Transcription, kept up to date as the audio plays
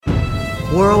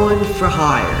Whirlwind for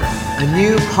Hire, a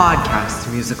new podcast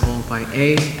musical by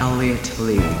A. Elliott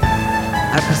Lee.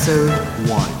 Episode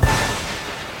 1.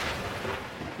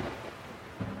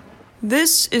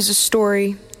 This is a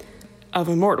story of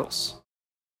immortals.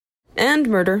 And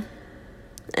murder.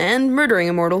 And murdering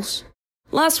immortals.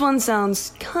 Last one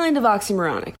sounds kind of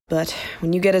oxymoronic, but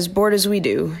when you get as bored as we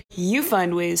do, you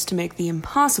find ways to make the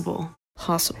impossible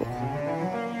possible.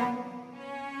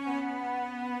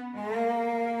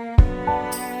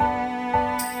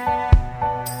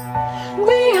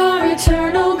 We are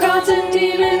eternal gods and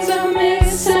demons of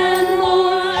myths and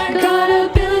lore. Got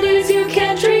abilities you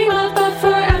can't dream of, but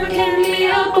forever can be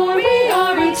a bore. We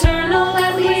are eternal,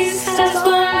 at least as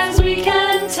far as we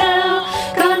can tell.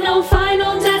 Got no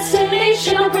final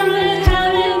destination or permanent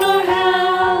heaven or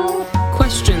hell.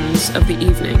 Questions of the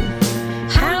evening.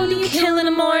 How do you kill an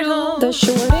immortal? The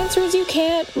short answers you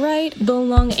can't write. The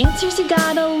long answers you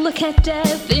gotta look at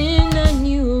death in a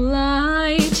new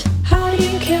light. How do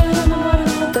you kill an immortal?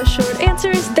 The short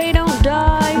answer is they don't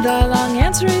die. The long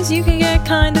answer is you can get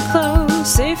kinda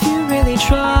close if you really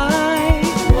try.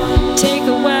 Take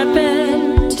a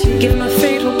weapon, give them a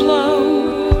fatal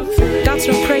blow. God's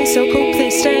no prey, so hope they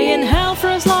stay in hell for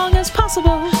as long as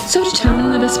possible. So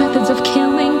determine the best methods of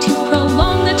killing to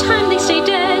prolong the time they stay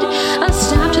dead. A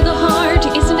stab to the heart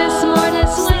isn't as smart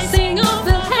as slicing off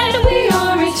the head. We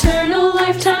are eternal,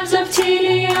 lifetimes of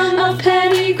tedium, of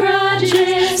petty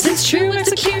grudges. Since true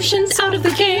execution's out of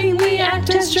the game, we act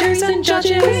as juries and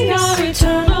judges. We are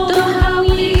eternal, though how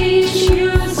we each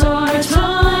use our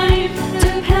time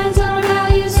depends on our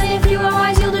values. If you are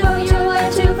wise, you'll devote your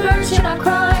life to virtue, not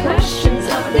crime. Questions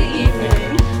of the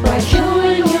evening. Why kill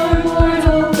when you're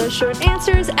mortal? The short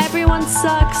answer is everyone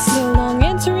sucks. The long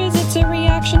answer is it's a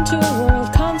reaction to a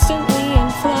world constantly in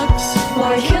flux.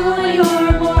 Why kill when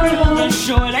you're mortal? The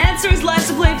short answer is life's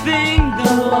a plaything.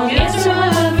 The long answer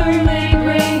however may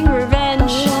bring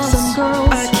Revenge, some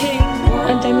girls, A king.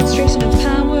 a demonstration of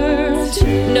power.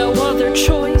 No other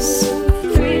choice.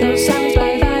 Those silenced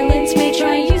by violence may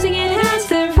try using it as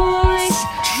their voice.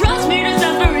 Trust me, there's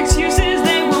never excuses.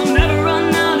 They will never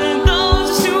run out of those.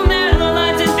 Assume their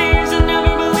lives and fears and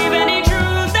never believe any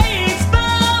truth they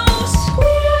expose.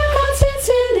 We are constants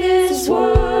in this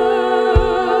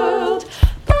world,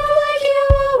 but like you,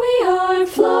 we are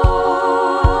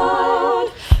flawed.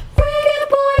 We get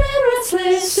bored and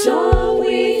restless, so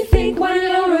we think when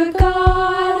you're a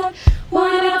god,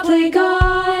 why not play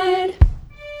God?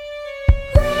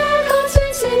 We are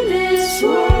constants in this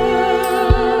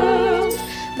world,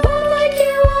 but like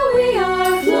you, we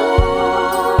are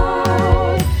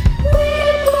flawed. We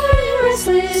get bored and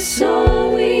restless, so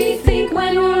we think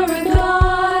when you're a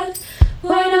god,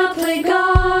 why not play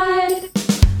God?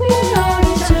 We are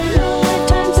eternal,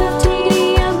 lifetimes of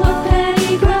tedium, of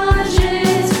petty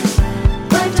grudges.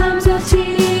 Lifetimes of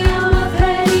tedium, of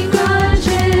petty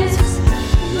grudges.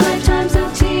 Lifetimes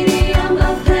of tedium,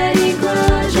 of petty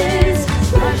grudges.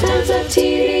 Lifetimes of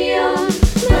tedium,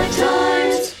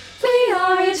 lifetimes. We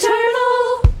are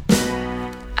eternal.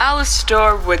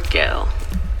 Alistair Woodgale.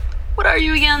 What are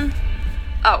you again?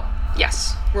 Oh,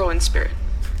 yes, Whirlwind Spirit.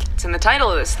 It's in the title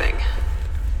of this thing.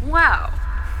 Wow,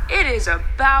 it is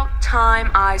about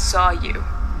time I saw you.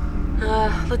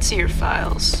 Let's see your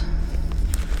files.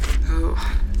 Ooh,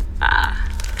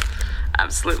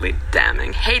 absolutely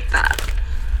damning. Hate that.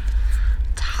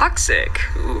 Toxic.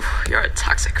 Ooh, you're a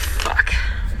toxic fuck.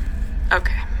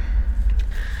 Okay.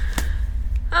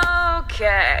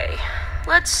 Okay,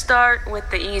 let's start with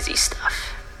the easy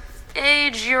stuff.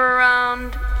 Age, you're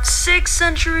around 6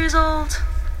 centuries old?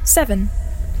 7.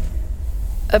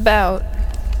 About,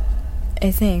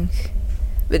 I think.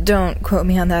 But don't quote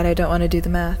me on that. I don't want to do the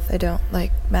math. I don't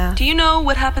like math. Do you know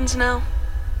what happens now?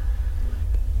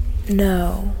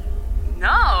 No.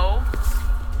 No?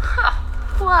 Huh.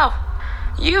 Wow.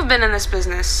 You've been in this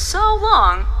business so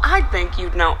long, I'd think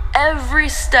you'd know every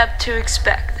step to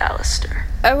expect, Alistair.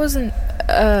 I wasn't,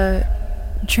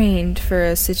 trained for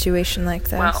a situation like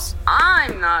this. Well,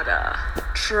 I'm not,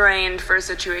 trained for a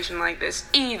situation like this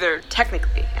either,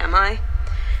 technically, am I?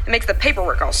 It makes the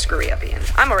paperwork all screwy-uppy, and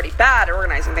I'm already bad at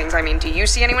organizing things. I mean, do you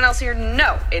see anyone else here?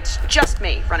 No, it's just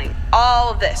me running all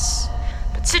of this.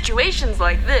 But situations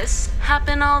like this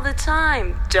happen all the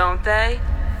time, don't they?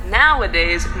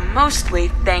 Nowadays, mostly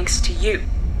thanks to you.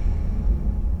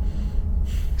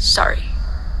 Sorry.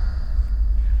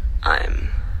 I'm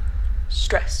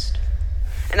stressed.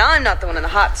 And I'm not the one in the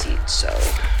hot seat, so...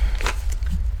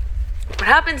 What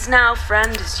happens now,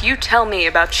 friend, is you tell me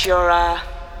about your,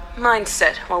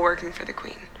 mindset while working for the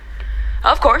Queen.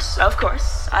 Of course.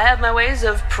 I have my ways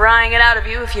of prying it out of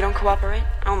you if you don't cooperate.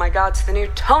 Oh my god, so the new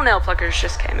toenail pluckers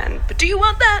just came in. But do you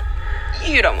want that?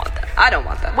 You don't want that. I don't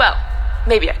want that. Well,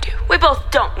 maybe I do. We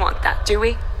both don't want that, do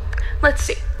we? Let's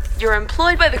see. You're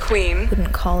employed by the Queen.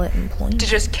 Wouldn't call it employment. To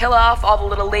just kill off all the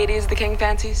little ladies the king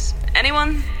fancies.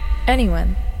 Anyone?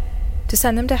 Anyone. To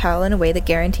send them to hell in a way that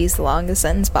guarantees the longest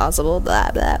sentence possible,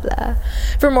 blah, blah, blah.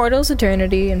 For mortals,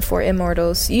 eternity, and for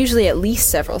immortals, usually at least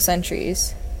several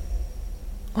centuries.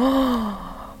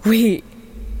 Oh, wait.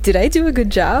 Did I do a good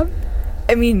job?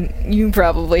 I mean, you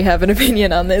probably have an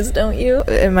opinion on this, don't you?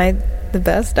 Am I the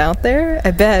best out there?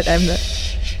 I bet I'm the...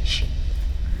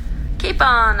 Keep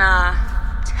on,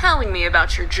 telling me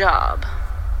about your job.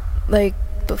 Like,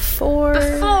 before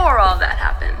all that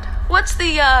happened. What's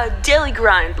the, daily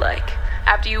grind like?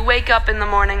 After you wake up in the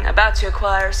morning, about to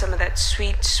acquire some of that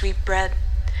sweet, sweet bread?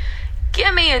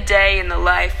 Give me a day in the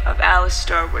life of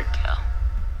Alistair Woodkill.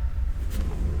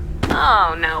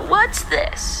 Oh, now what's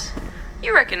this?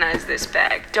 You recognize this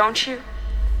bag, don't you?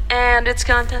 And its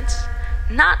contents?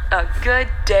 Not a good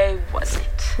day, was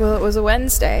it? Well, it was a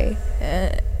Wednesday.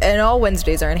 And all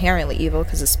Wednesdays are inherently evil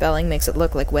because the spelling makes it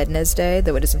look like Wednesday,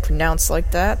 though it isn't pronounced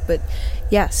like that. But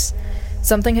yes,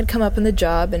 something had come up in the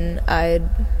job and I'd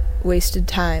wasted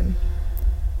time.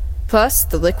 Plus,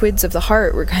 the liquids of the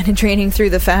heart were kind of draining through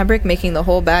the fabric, making the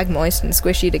whole bag moist and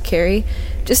squishy to carry.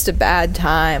 Just a bad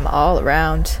time all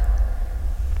around.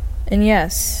 And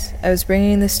yes, I was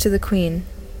bringing this to the Queen.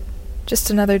 Just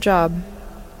another job.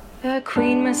 The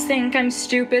Queen must think I'm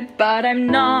stupid, but I'm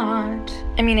not.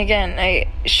 I mean, again, I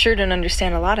sure don't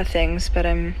understand a lot of things, but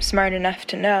I'm smart enough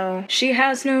to know. She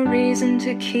has no reason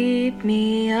to keep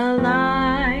me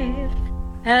alive.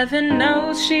 Heaven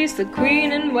knows she's the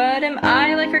Queen, and what am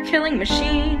I, like her killing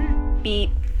machine? Beep,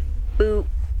 boop,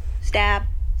 stab,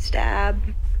 stab.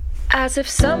 As if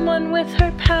someone with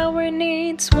her power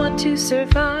needs one to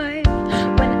survive.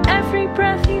 When every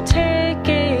breath you take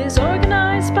is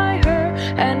organized by her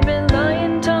and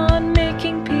reliant on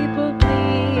making people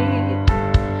bleed.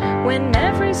 When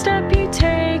every step you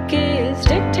take is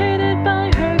dictated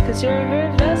by her, 'cause you're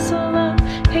her vessel of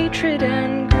hatred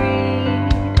and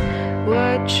greed.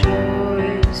 What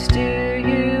choice do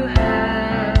you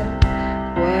have?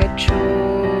 What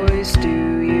choice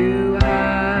do you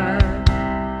have?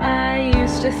 I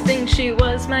used to think she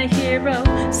was my hero,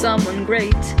 someone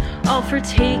great, all for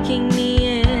taking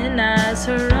me in as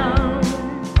her own.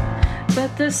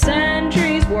 But the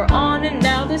centuries wore on and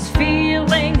now this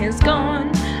feeling is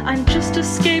gone. I'm just a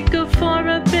scapegoat for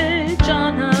a bitch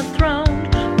on a throne.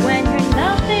 When you're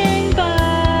nothing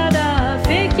but a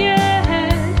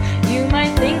figurehead, you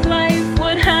might think life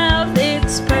would have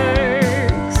its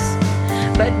perks.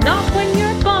 But not when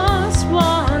your boss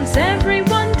wants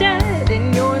everyone dead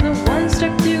and you're the one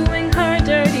stuck doing her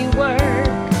dirty work.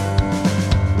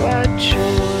 What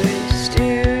choice do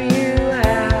you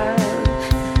have?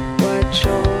 What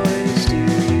choice do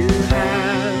you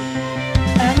have?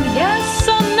 And yes,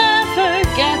 I'll never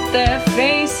get their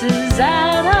faces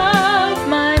out of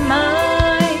my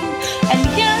mind. And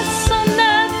yes, I'll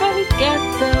never get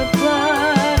the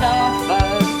blood off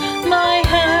of my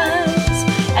hands.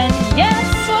 And yes,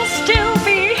 I'll still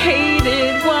be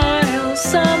hated while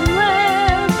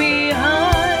somewhere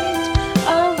behind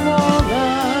a wall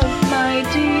of my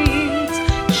deeds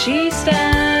she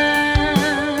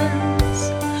stands.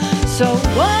 So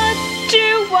what do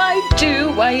I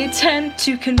do? I attempt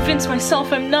to convince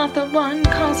myself I'm not the one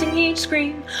causing each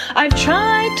scream. I've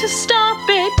tried to stop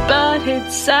it, but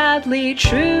it's sadly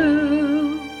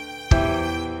true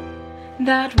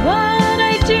that what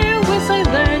I do is I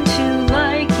learn to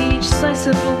like each slice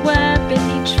of a weapon,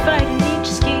 each fight and each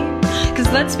scheme. 'Cause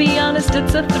let's be honest,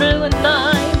 it's a thrill and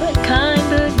I'm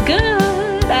kinda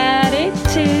good at it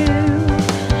too.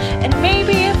 And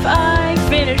maybe if I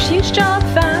finish each job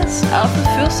fast, I'll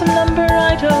fulfill some number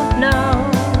I don't know.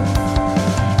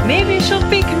 Maybe she'll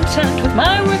be content with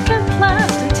my work at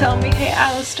last and tell me, hey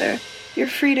Alistair, you're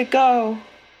free to go.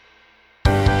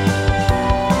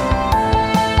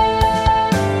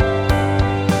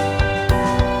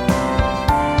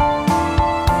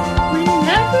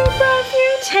 Whenever breath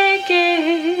you take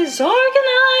is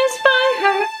organized by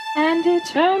her and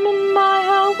determined by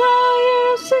how well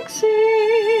you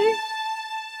succeed.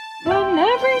 When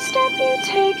every step you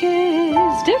take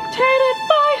is dictated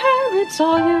by her, it's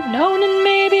all you've known and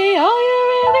maybe all you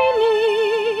really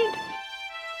need.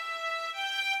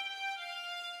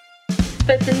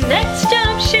 But the next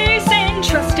job she's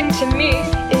entrusting to me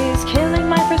is killing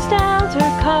my first elder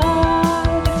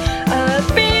card. A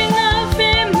being of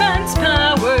immense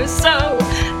power, so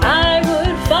I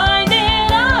would find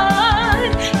it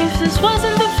odd if this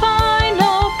wasn't the final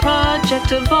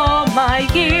cost of all my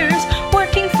years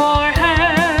working for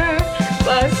her.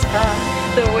 Plus,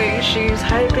 the way she's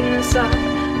hyping this up,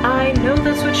 I know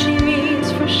that's what she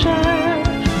means for sure.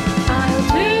 I'll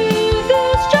do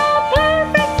this job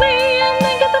perfectly and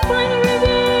then get the final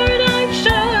reward I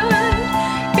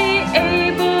should. Be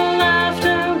able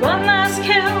after one last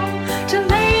kill to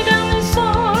lay down the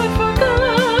sword for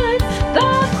good. The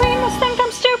queen must think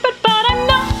I'm stupid, but I'm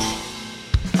not.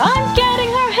 I'm getting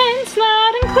her hints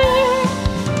loud and clear.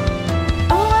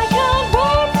 Oh, I can't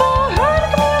wait for her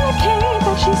to communicate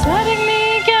that she's letting me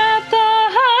get the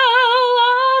hell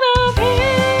out of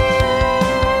here.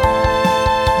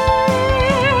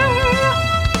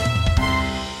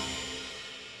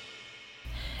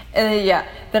 Yeah,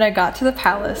 then I got to the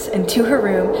palace and to her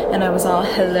room, and I was all,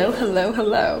 hello, hello,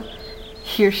 hello.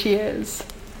 Here she is.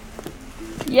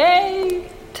 Yay!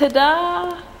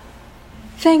 Ta-da!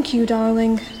 Thank you,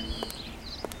 darling.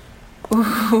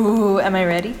 Ooh, am I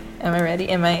ready? Am I ready?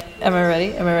 Am I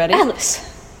ready? Am I ready? Alice,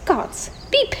 gods,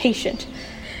 be patient.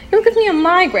 You'll give me a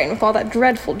migraine with all that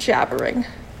dreadful jabbering.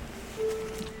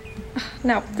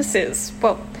 Now, there's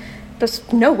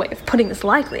no way of putting this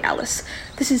lightly, Alice.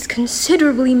 This is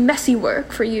considerably messy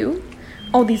work for you.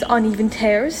 All these uneven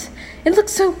tears. It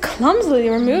looks so clumsily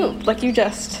removed, like you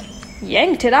just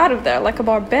yanked it out of there like a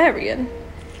barbarian.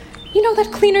 You know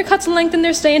that cleaner cuts lengthen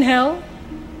their stay in hell?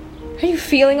 Are you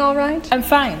feeling all right? I'm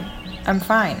fine.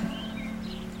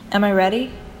 Am I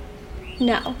ready?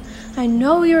 Now, I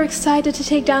know you're excited to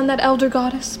take down that elder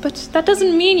goddess, but that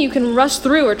doesn't mean you can rush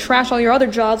through or trash all your other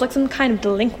jobs like some kind of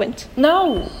delinquent.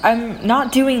 No, I'm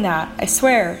not doing that, I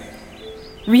swear.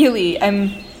 Really, I'm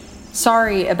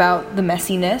sorry about the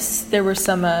messiness. There were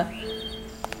some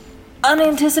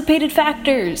unanticipated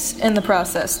factors in the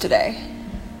process today.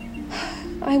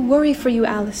 I worry for you,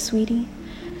 Alice, sweetie.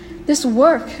 This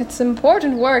work, it's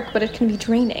important work, but it can be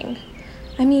draining.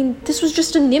 I mean, this was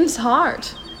just a nymph's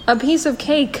heart. A piece of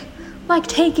cake. Like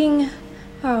taking...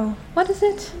 what is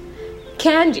it?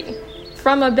 Candy.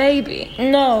 From a baby.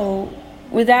 No,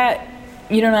 with that,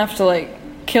 you don't have to,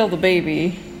 kill the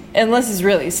baby. Unless it's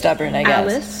really stubborn, I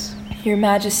guess. Alice? Your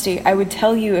Majesty, I would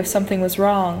tell you if something was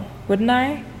wrong, wouldn't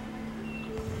I?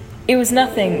 It was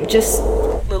nothing, just...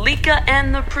 Lalika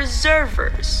and the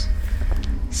Preservers.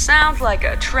 Sounds like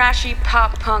a trashy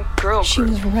pop-punk girl She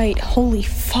group. was right. Holy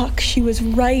fuck, she was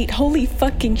right. Holy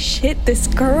fucking shit, this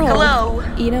girl. Hello?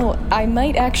 You know, I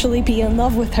might actually be in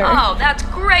love with her. Oh, that's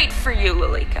great for you,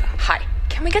 Lalika. Hi.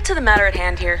 Can we get to the matter at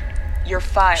hand here? Your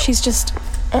file. She's just...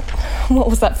 what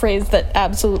was that phrase that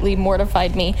absolutely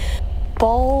mortified me?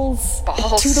 Balls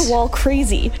to the wall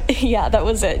crazy. Yeah, that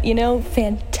was it. You know,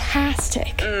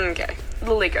 fantastic. Okay.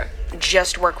 Lalika,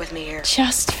 just work with me here.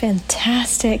 Just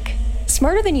fantastic.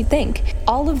 Smarter than you think.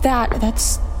 All of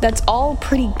that's all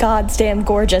pretty goddamn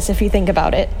gorgeous if you think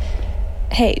about it.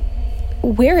 Hey,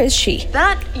 where is she?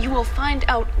 That you will find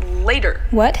out later.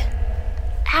 What?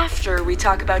 After we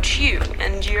talk about you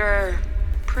and your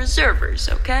preservers,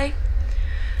 okay?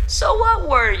 So what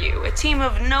were you? A team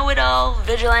of know-it-all,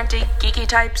 vigilante, geeky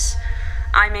types?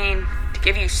 I mean, to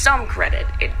give you some credit,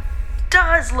 it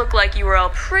does look like you were all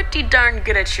pretty darn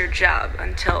good at your job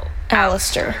until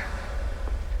Alistair.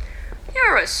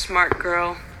 You're a smart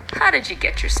girl. How did you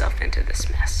get yourself into this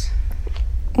mess?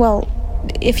 Well,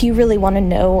 if you really want to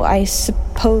know, I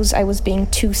suppose I was being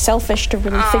too selfish to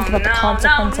really think about the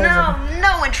consequences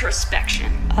No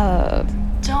introspection.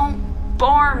 Don't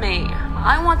bore me.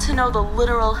 I want to know the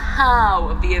literal how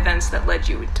of the events that led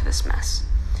you into this mess.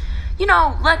 You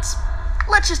know, let's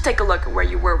just take a look at where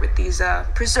you were with these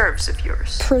preserves of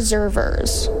yours.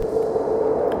 Preservers.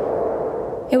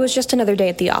 It was just another day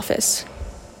at the office.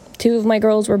 2 of my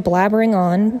girls were blabbering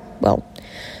on. Well,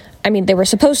 I mean, they were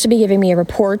supposed to be giving me a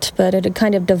report, but it had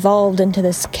kind of devolved into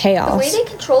this chaos. The way they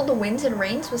controlled the winds and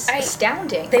rains was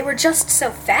astounding. They were just so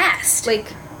fast.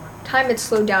 Time had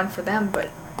slowed down for them,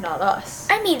 but not us.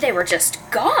 I mean, they were just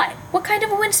gone. What kind of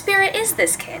a wind spirit is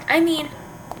this kid? I mean,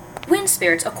 wind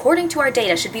spirits, according to our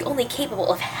data, should be only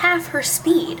capable of half her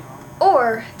speed.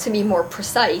 Or, to be more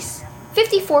precise,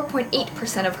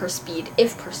 54.8% of her speed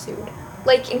if pursued.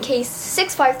 In case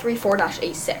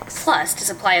 6534-A6. Plus, to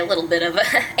supply a little bit of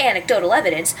anecdotal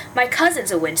evidence, my cousin's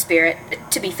a wind spirit.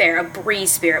 To be fair, a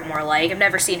breeze spirit more like. I've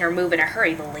never seen her move in a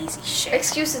hurry, the lazy shit.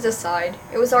 Excuses aside,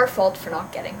 it was our fault for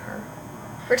not getting her.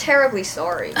 We're terribly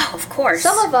sorry. Oh, of course.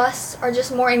 Some of us are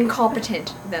just more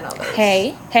incompetent than others.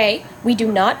 Hey, we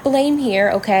do not blame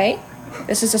here, okay?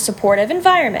 This is a supportive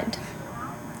environment.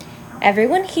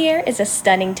 Everyone here is a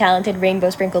stunning, talented,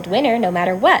 rainbow-sprinkled winner no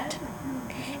matter what.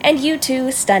 And you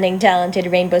two stunning, talented,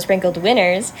 rainbow-sprinkled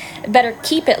winners better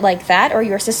keep it like that or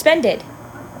you're suspended.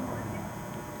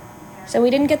 So we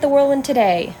didn't get the whirlwind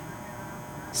today.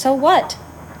 So what?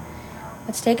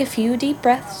 Let's take a few deep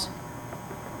breaths.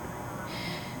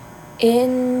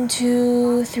 In,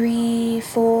 2, 3,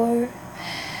 4.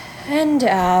 And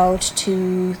out,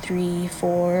 2, 3,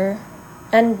 4.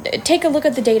 And take a look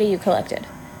at the data you collected.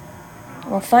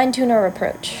 We'll fine-tune our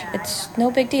approach. It's no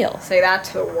big deal. Say that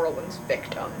to the whirlwind's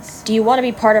victims. Do you want to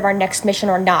be part of our next mission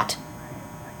or not?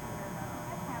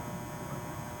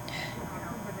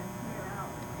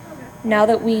 Now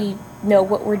that we know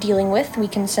what we're dealing with, we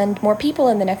can send more people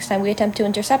in the next time we attempt to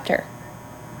intercept her.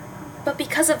 But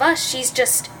because of us, she's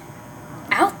just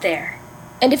out there.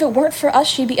 And if it weren't for us,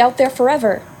 she'd be out there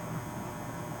forever.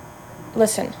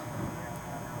 Listen.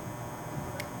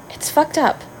 It's fucked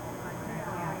up.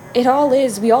 It all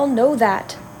is. We all know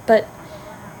that. But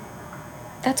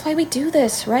that's why we do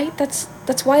this, right? That's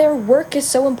why our work is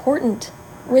so important.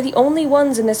 We're the only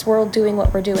ones in this world doing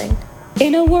what we're doing.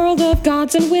 In a world of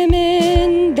gods and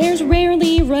women, there's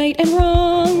rarely right and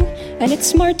wrong. And it's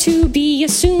smart to be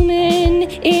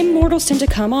assuming immortals tend to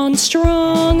come on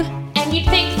strong. And you'd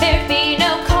think there'd be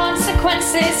no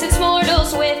consequences, since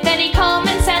mortals with any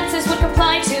common senses would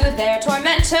comply to their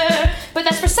tormentor. But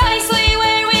that's precisely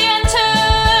where we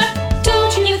enter.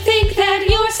 Don't you think that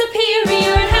you're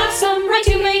superior and have some right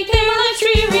to make their lives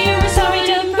drearier? We're sorry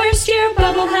to burst your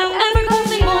bubble, however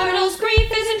closely mortals' grief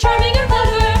isn't charming or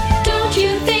clever. Don't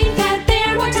you think that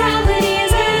their mortality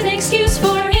is an excuse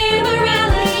for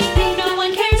immorality? Think no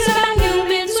one cares about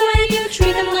humans when you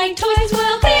treat them like toys?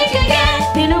 Well, think again.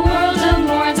 In a world of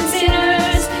morons and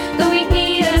sinners, the weak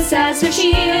need us as their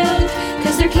shield.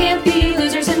 Cause there can't be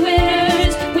losers and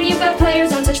winners when you've got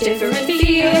players on such different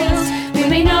fields. We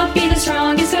may not be the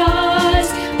strongest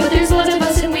gods, but there's lots of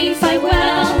us and we fight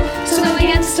well. So go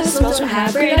against us, most will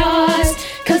have great odds.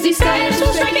 Cause these guys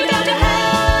will strike you down to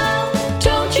hell.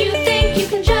 Don't you think you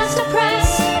can just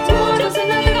oppress mortals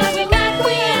and other gods will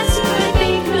acquiesce? I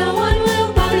think no one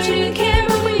will bother to care,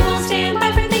 but we won't stand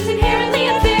by for things inherently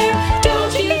unfair.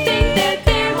 Don't you think that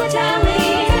their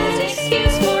mortality is an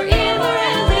excuse for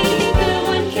immorality? Think no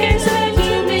one cares about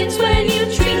humans when you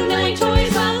treat them like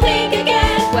toys? Well, think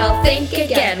again. Well, think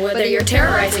again. Whether you're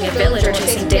terrorizing a village or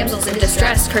chasing damsels in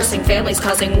distress, cursing families,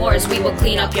 causing wars, we will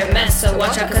clean up your mess. So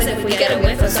watch out, cause if we get a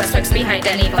whiff of suspects behind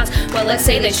any fuss, well, let's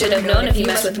say they should have known if you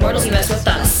mess with mortals, you mess with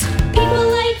us. People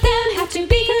like them have to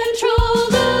be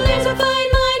controlled. Oh, there's a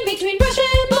fine line between brush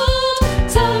and bold.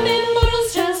 Some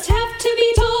immortals just have to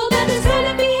be told that this kind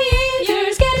of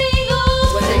behavior's getting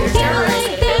old. Whether you're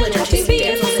terrorizing a village or chasing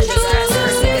damsels in distress, cursing families, causing wars, we will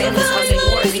clean up your mess. So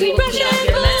watch out, cause if we get a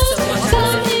whiff of suspects behind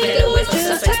any fuss, well, let's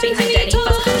say they should have known if you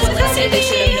mess with mortals, you mess with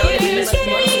us.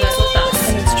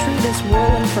 And it's true this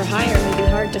whirlwind for hire may be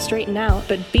hard to straighten out,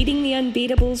 but beating the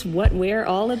unbeatable's what we're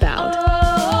all about.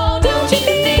 Oh, don't you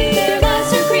think they're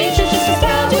lesser creatures just as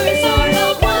cowards are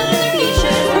not wonder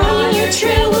features? We're on your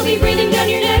trail, we'll be breathing down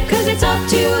your neck, cause it's up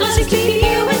to us to keep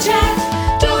you in check.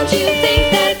 Don't you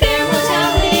think that their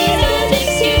mortality is an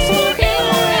excuse for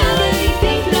immorality?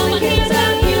 Think no one cares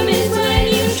about humans when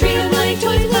you treat them like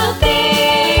toys? Well,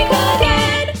 think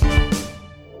again.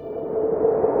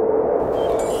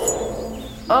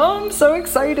 Oh, I'm so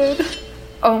excited.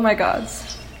 Oh my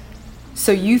gods.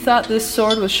 So you thought this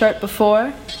sword was sharp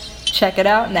before? Check it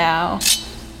out now.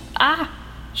 Ah!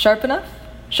 Sharp enough?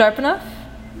 Sharp enough?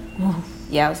 Ooh,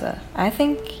 yowza. I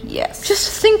think yes.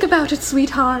 Just think about it,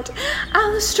 sweetheart.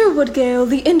 Alistair Woodgale,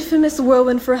 the infamous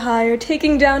whirlwind for hire,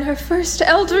 taking down her first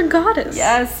elder goddess.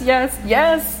 Yes, yes,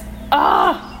 yes!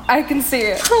 Ah! I can see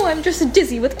it. Oh, I'm just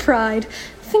dizzy with pride.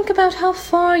 Think about how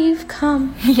far you've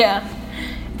come. Yeah.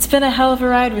 It's been a hell of a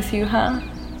ride with you, huh?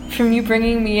 From you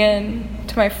bringing me in,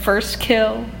 to my first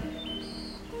kill,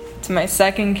 to my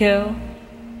second kill,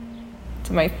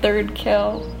 to my third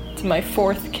kill, to my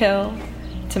fourth kill,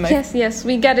 to my... Yes,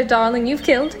 we get it, darling. You've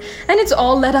killed. And it's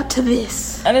all led up to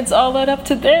this. And it's all led up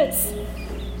to this.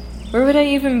 Where would I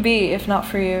even be if not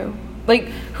for you? Like,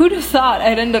 who'd have thought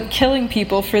I'd end up killing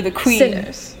people for the queen?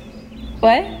 Sinners.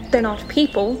 What? They're not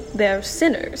people, they're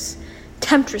sinners.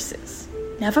 Temptresses.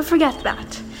 Never forget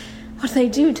that. What they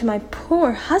do to my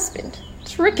poor husband,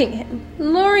 tricking him,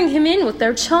 luring him in with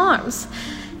their charms.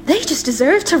 They just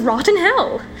deserve to rot in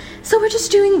hell. So we're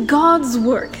just doing God's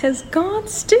work, as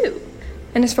gods do.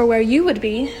 And as for where you would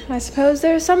be, I suppose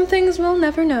there are some things we'll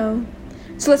never know.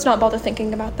 So let's not bother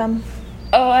thinking about them.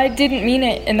 Oh, I didn't mean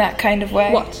it in that kind of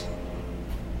way. What?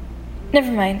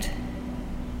 Never mind.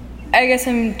 I guess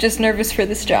I'm just nervous for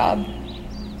this job.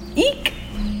 Eek!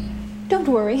 Don't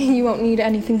worry, you won't need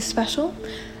anything special.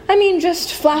 I mean,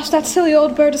 just flash that silly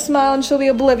old bird a smile and she'll be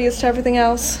oblivious to everything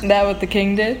else. That what the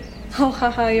king did? Oh,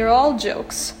 haha, you're all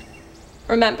jokes.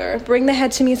 Remember, bring the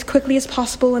head to me as quickly as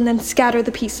possible and then scatter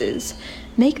the pieces.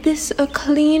 Make this a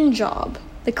clean job.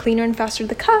 The cleaner and faster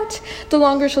the cut, the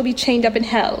longer she'll be chained up in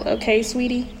hell, okay,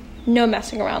 sweetie? No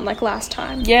messing around like last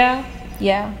time.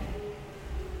 Yeah.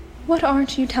 What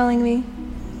aren't you telling me?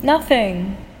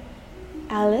 Nothing.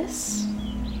 Alice?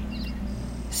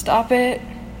 Stop it.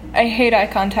 I hate eye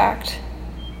contact.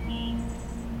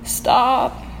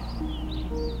 Stop.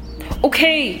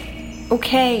 Okay.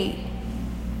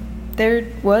 There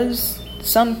was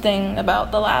something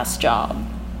about the last job.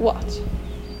 What?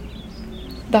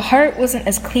 The heart wasn't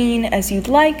as clean as you'd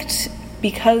liked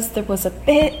because there was a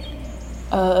bit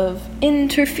of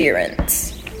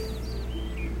interference.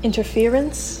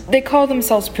 Interference? They call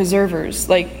themselves preservers,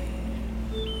 like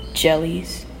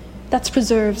jellies. That's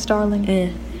preserves, darling.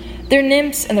 They're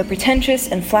nymphs and they're pretentious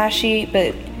and flashy,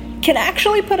 but can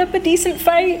actually put up a decent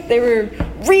fight. They were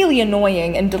really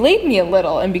annoying and delayed me a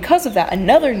little, and because of that,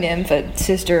 another nymph, a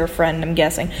sister or friend, I'm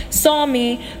guessing, saw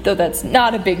me, though that's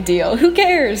not a big deal. Who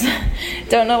cares?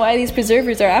 Don't know why these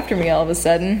preservers are after me all of a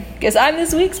sudden. Guess I'm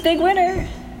this week's big winner.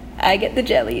 I get the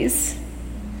jellies.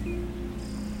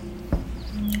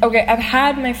 Okay, I've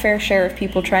had my fair share of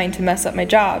people trying to mess up my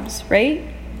jobs, right?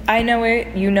 I know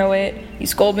it, you know it, you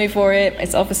scold me for it, my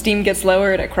self-esteem gets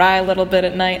lowered, I cry a little bit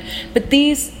at night, but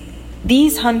these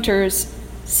hunters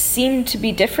seem to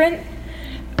be different.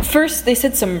 First, they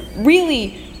said some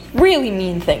really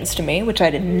mean things to me, which I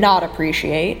did not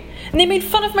appreciate, and they made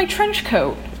fun of my trench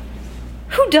coat.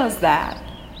 Who does that?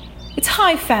 It's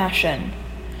high fashion.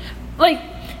 Like,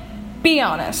 be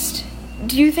honest.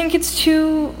 Do you think it's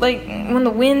too, like, when the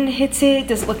wind hits it,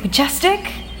 does it look majestic?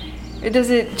 Or does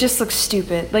it just look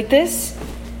stupid? Like this?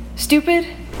 Stupid?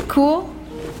 Cool?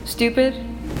 Stupid?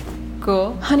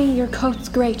 Cool? Honey, your coat's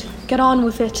great. Get on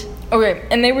with it. Okay,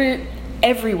 and they were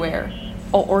everywhere.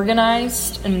 All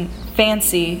organized and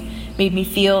fancy. Made me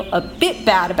feel a bit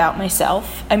bad about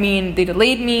myself. I mean, they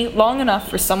delayed me long enough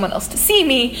for someone else to see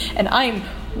me, and I'm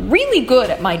really good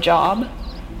at my job.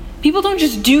 People don't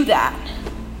just do that.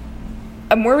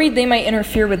 I'm worried they might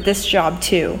interfere with this job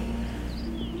too.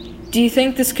 Do you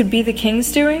think this could be the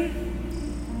king's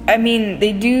doing? I mean,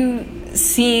 they do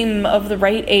seem of the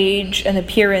right age and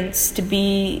appearance to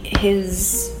be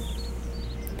his...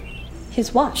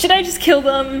 His what? Should I just kill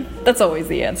them? That's always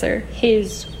the answer.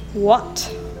 His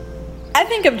what? I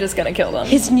think I'm just gonna kill them.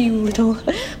 His new little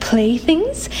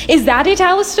playthings? Is that it,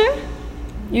 Alistair?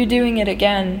 You're doing it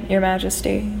again, Your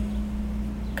Majesty.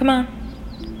 Come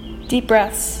on. Deep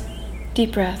breaths.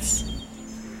 Deep breaths.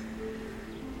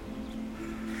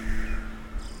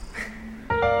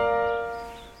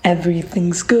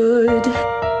 Everything's good.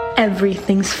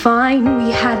 Everything's fine.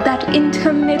 We had that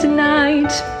intimate night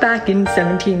back in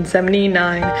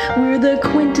 1779. We're the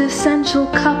quintessential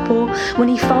couple when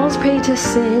he falls prey to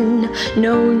sin.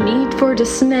 No need for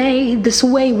dismay. This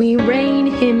way we rein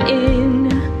him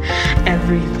in.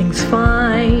 Everything's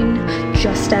fine,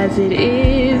 just as it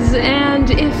is. And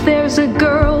if there's a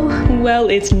girl, well,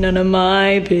 it's none of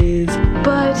my biz.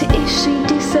 But if she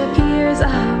disappears,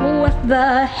 what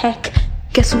the heck?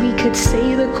 Guess we could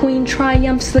say the queen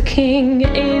triumphs the king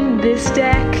in this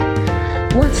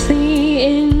deck. What's the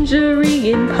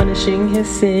injury in punishing his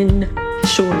sin?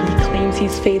 Sure, he claims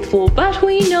he's faithful, but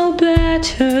we know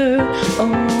better.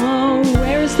 Oh,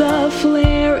 where's the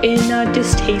flair in a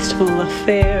distasteful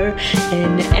affair?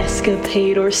 An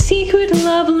escapade or secret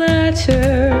love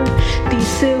letter? These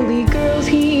silly girls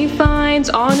he finds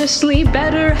honestly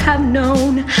better have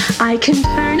known I can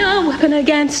turn a weapon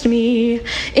against me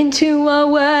into a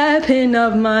weapon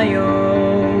of my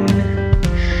own.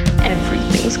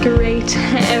 Everything's great,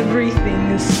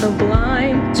 everything is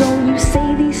sublime. Don't you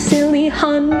say these silly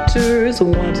hunters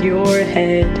want your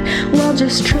head? Well,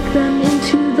 just trick them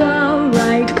into the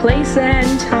right place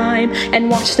and time, and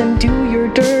watch them do your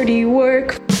dirty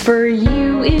work for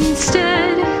you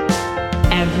instead.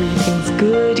 Everything's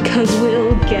good, cause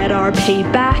we'll get our pay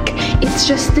back. It's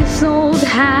just this old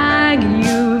hag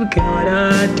you've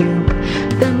gotta dupe.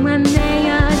 Then when they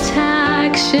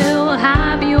attack, she'll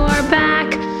have your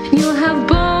back. You'll have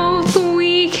both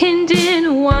weakened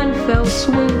in one fell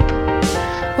swoop.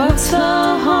 What's the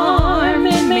harm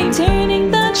in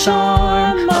maintaining the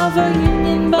charm of a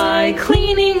union by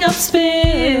cleaning up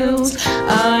spills?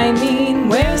 I mean,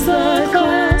 where's the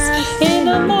class in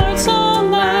a mortal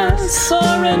lass?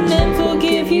 Or a nymph will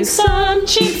give you some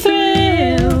cheap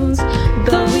thrills.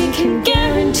 Though we can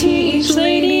guarantee each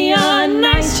lady a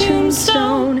nice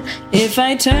tombstone if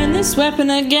I turn this weapon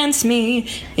against me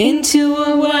into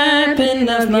a weapon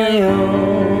of my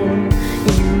own.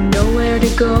 You know where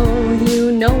to go,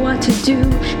 you know what to do.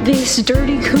 This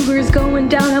dirty cougar's going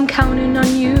down, I'm counting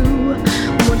on you.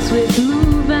 Once with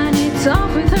move and it's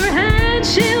off with her head.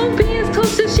 She'll be as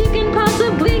close as she can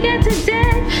possibly get to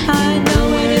dead. I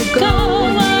know where to go,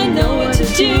 I know what to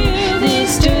do.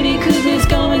 This dirty coupe is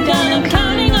going down, I'm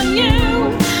counting on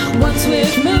you. Once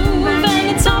with move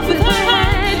and it's off with her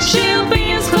head. She'll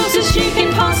be as close as she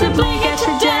can possibly get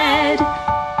to dead.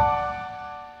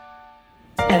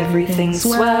 Everything's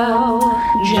swell,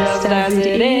 just as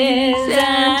it is.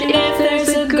 And if there's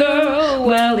a girl,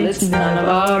 well, it's none of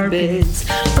our biz.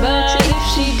 But if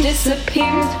she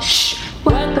disappears, shh,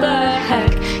 what the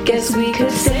heck? Guess we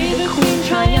could say the queen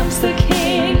triumphs the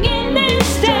king in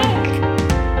this deck.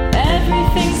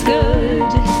 Everything's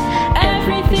good,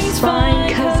 everything's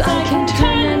fine, 'cause I can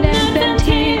turn an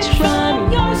advantage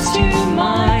from yours to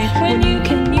mine. When you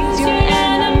can use your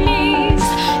enemies,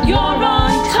 you're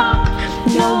on top.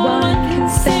 No one can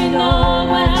say no,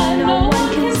 and no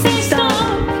one can say stop.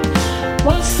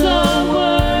 What's the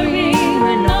worry?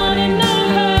 We're not in a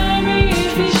hurry.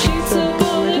 If he shoots a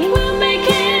bullet, we'll make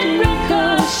it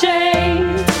ricochet.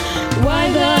 Why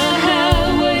the hell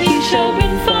would he shove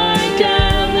and fire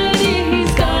down that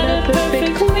he's got a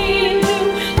perfect queen who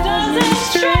doesn't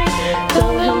stray?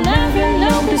 Though he'll never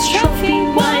know his trophy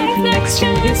wife next to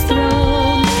his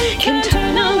throne can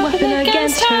turn a weapon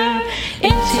against her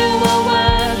into a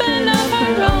weapon of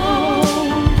her own.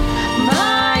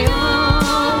 My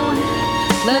own.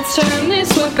 Let's turn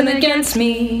this weapon against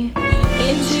me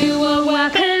into a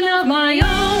weapon of my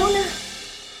own.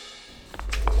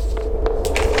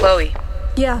 Chloe,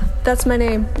 Yeah, that's my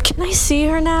name. Can I see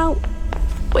her now?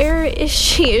 Where is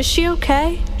she? Is she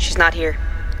okay? she's not here.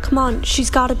 Come on, she's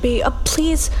gotta be.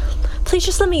 Please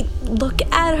just let me look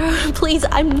at her. Please,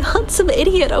 I'm not some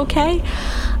idiot, okay?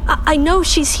 I know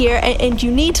she's here, and you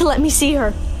need to let me see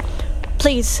her.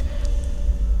 Please.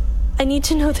 I need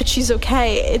to know that she's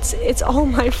okay. It's all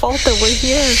my fault that we're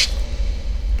here.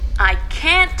 I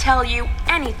can't tell you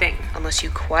anything unless you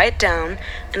quiet down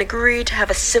and agree to have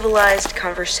a civilized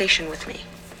conversation with me.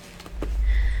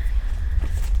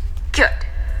 Good.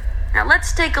 Now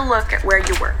let's take a look at where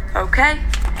you were, okay?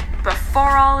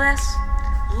 Before all this,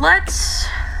 let's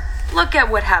look at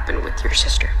what happened with your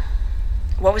sister.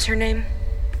 What was her name?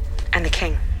 And the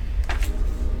king.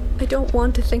 I don't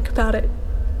want to think about it.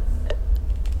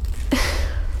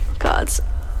 Gods.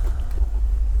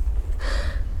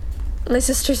 My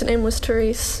sister's name was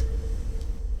Therese.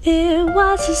 It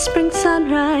was a spring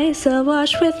sunrise,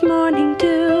 awash with morning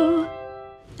dew.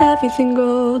 Everything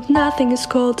gold, nothing is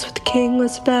cold, what the king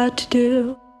was about to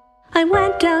do. I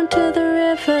went down to the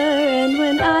river, and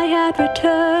when I had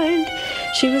returned,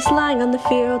 she was lying on the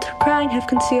field, her crying half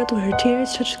concealed, where her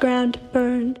tears touched the ground and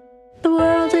burned. The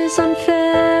world is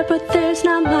unfair, but there's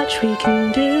not much we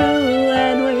can do,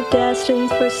 and we're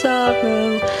destined for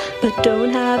sorrow, but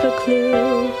don't have a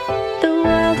clue. The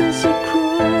world is so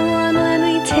cruel, and when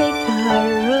we take the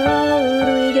high road,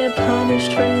 we get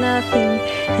punished for nothing,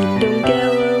 and don't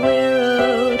get what we're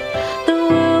owed. The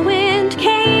whirlwind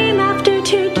came after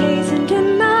 2 days and a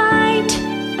night.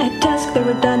 At dusk they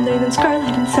were done, there than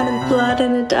scarlet and sun and blood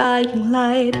and a dying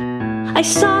light. I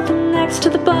saw them next to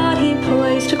the body,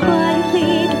 poised to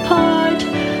quietly depart.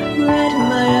 Red in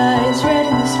my eyes, red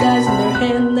in the skies, in their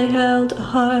hand they held a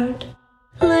heart.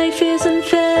 Life isn't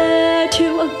fair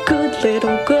to a good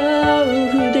little girl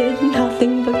who did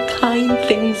nothing but kind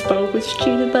things, but was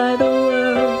cheated by the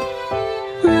world.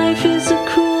 Life is a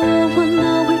cruel one,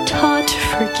 though we're taught to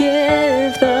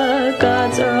forgive. The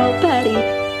gods are all petty,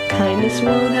 kindness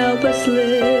won't help us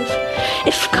live.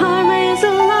 If karma is a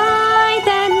lie,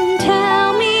 then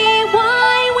tell me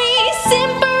why we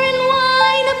simper and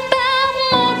whine about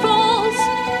morals.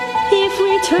 If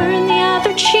we turn the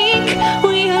other cheek,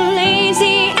 we are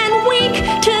lazy and weak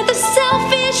to the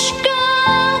selfish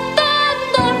girl that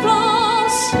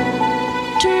laurels.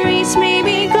 Therese may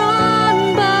be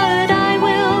gone, but I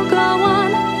will go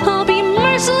on. I'll be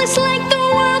merciless like the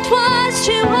world was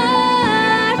to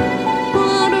her.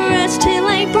 Won't rest till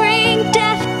I bring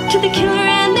death to the killer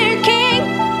and their king.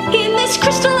 In this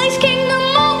crystallized kingdom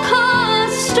all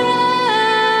cause stir.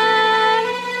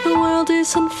 The world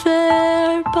is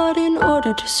unfair, but in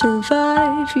order to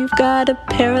survive, you've gotta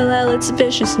parallel its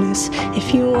viciousness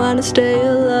if you wanna stay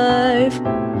alive.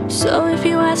 So if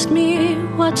you ask me,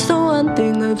 what's the one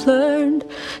thing I've learned?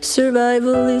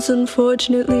 Survival is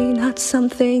unfortunately not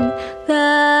something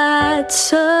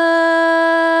that's earned.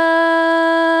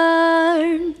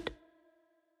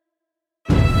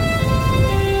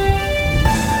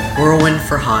 Whirlwind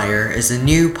for Hire is a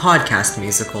new podcast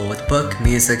musical with book,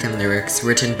 music, and lyrics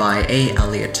written by A.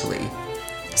 Elliott Lee.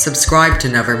 Subscribe to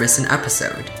never miss an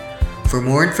episode. For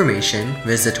more information,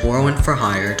 visit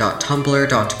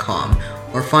whirlwindforhire.tumblr.com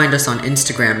or find us on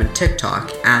Instagram and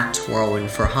TikTok at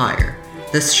Whirlwind for Hire.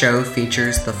 This show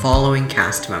features the following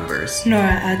cast members: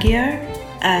 Nora Aguiar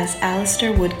as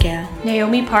Alistair Woodgale,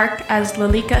 Naomi Park as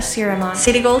Lalika Siraman,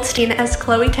 Sadie Goldstein as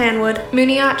Chloe Tanwood,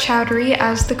 Muniat Chowdhury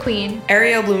as the Queen,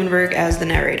 Ariel Blumenberg as the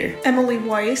narrator, Emily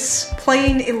Weiss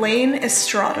playing Elaine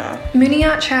Estrada,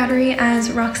 Muniat Chowdhury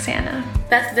as Roxana,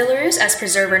 Beth Villarus as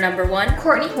Preserver Number 1,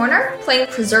 Courtney Horner playing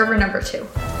Preserver Number 2.